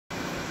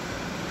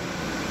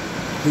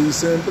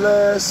Peace and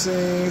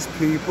blessings,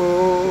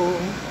 people.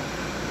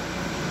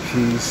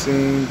 Peace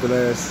and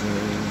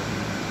blessings.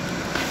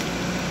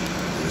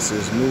 This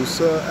is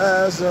Musa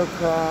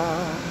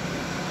Azakar.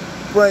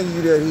 Bring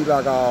you that heat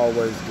like I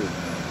always do.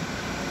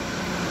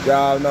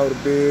 Y'all know the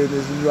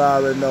business. You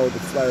already know what the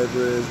flavor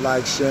is.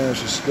 Like, share, and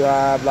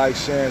subscribe. Like,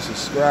 share, and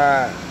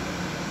subscribe.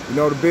 You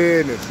know the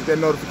business. Hit that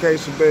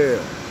notification bell.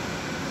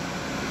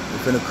 We're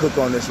finna cook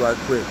on this right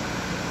quick.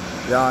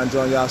 Y'all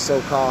enjoying y'all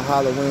so-called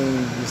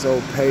Halloween, this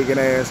old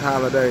pagan-ass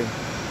holiday.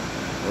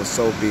 Well,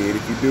 so be it.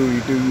 If you do,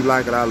 you do. You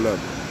like it, I love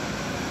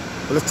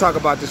it. But let's talk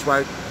about this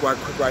right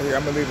quick right here.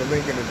 I'm going to leave a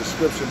link in the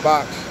description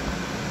box.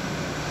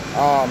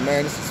 Oh,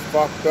 man, this is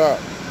fucked up.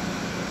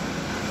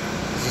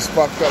 This is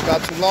fucked up.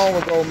 Not too long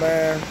ago,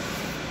 man.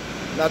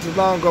 Not too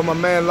long ago, my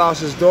man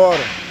lost his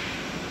daughter.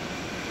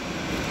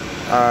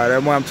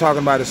 That one I'm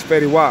talking about is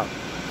Fetty.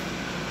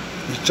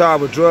 He's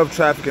charged with drug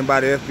trafficking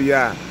by the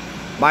FBI.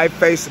 Might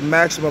face a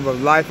maximum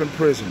of life in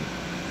prison.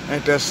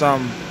 Ain't that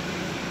something?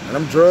 And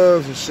them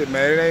drugs and shit,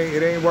 man,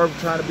 it ain't worth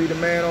trying to be the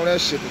man on that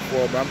shit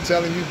before. But I'm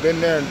telling you,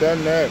 been there and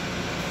done that.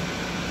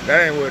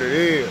 That ain't what it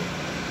is.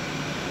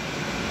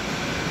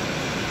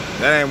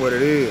 That ain't what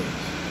it is.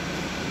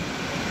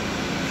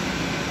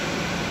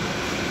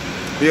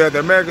 Yeah, the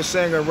American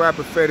singer and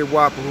rapper Fetty,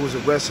 who was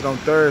arrested on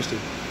Thursday,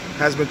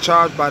 has been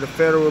charged by the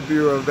Federal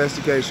Bureau of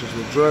Investigations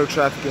with drug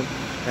trafficking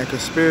and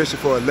conspiracy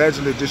for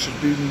allegedly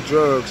distributing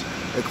drugs,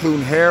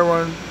 including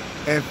heroin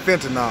and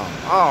fentanyl.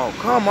 Oh,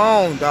 come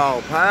on,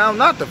 dog pound.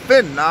 Not the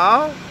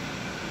fentanyl.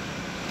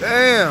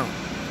 Damn.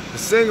 The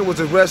singer was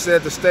arrested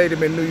at the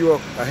stadium in New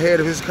York ahead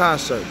of his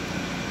concert.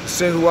 The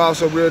singer, who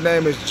also real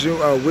name is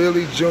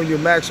Willie Jr.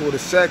 Maxwell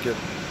II,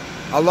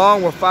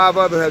 along with 5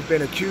 others, have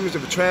been accused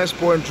of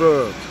transporting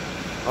drugs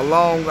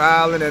along Long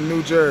Island and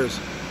New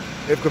Jersey.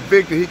 If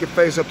convicted, he could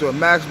face up to a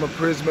maximum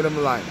imprisonment of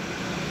life.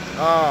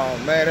 Oh,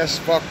 man, that's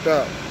fucked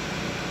up.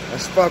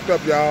 That's fucked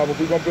up, y'all. But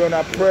we're going to be on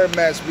our prayer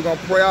mats. We're going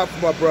to pray out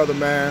for my brother,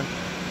 man.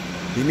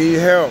 He need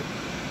help.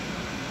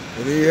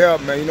 He need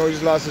help, man. You know, he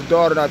just lost his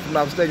daughter, if I'm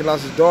not mistaken,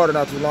 lost his daughter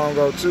not too long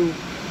ago, too.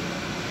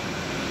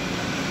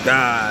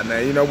 God,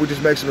 man. You know, we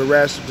just make some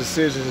irrational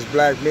decisions as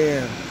black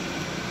men.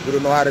 We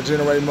don't know how to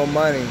generate more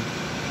money.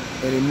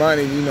 Any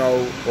money, you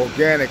know,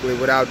 organically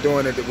without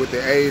doing it with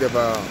the aid of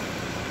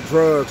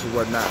drugs or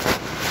whatnot.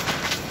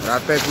 And I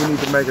think we need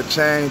to make a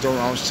change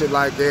on shit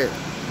like that.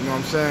 You know what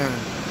I'm saying?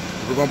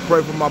 We're going to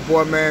pray for my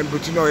boy, man.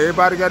 But, you know,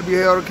 everybody got to be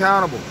held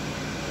accountable.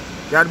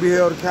 Got to be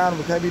held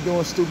accountable. Can't be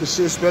doing stupid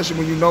shit, especially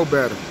when you know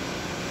better.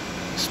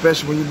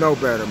 Especially when you know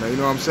better, man. You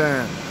know what I'm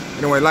saying?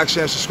 Anyway, like,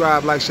 share, and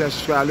subscribe. Like, share, and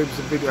subscribe. Leave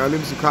me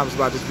some comments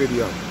about this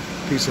video.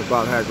 Peace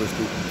about Haggard's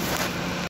people.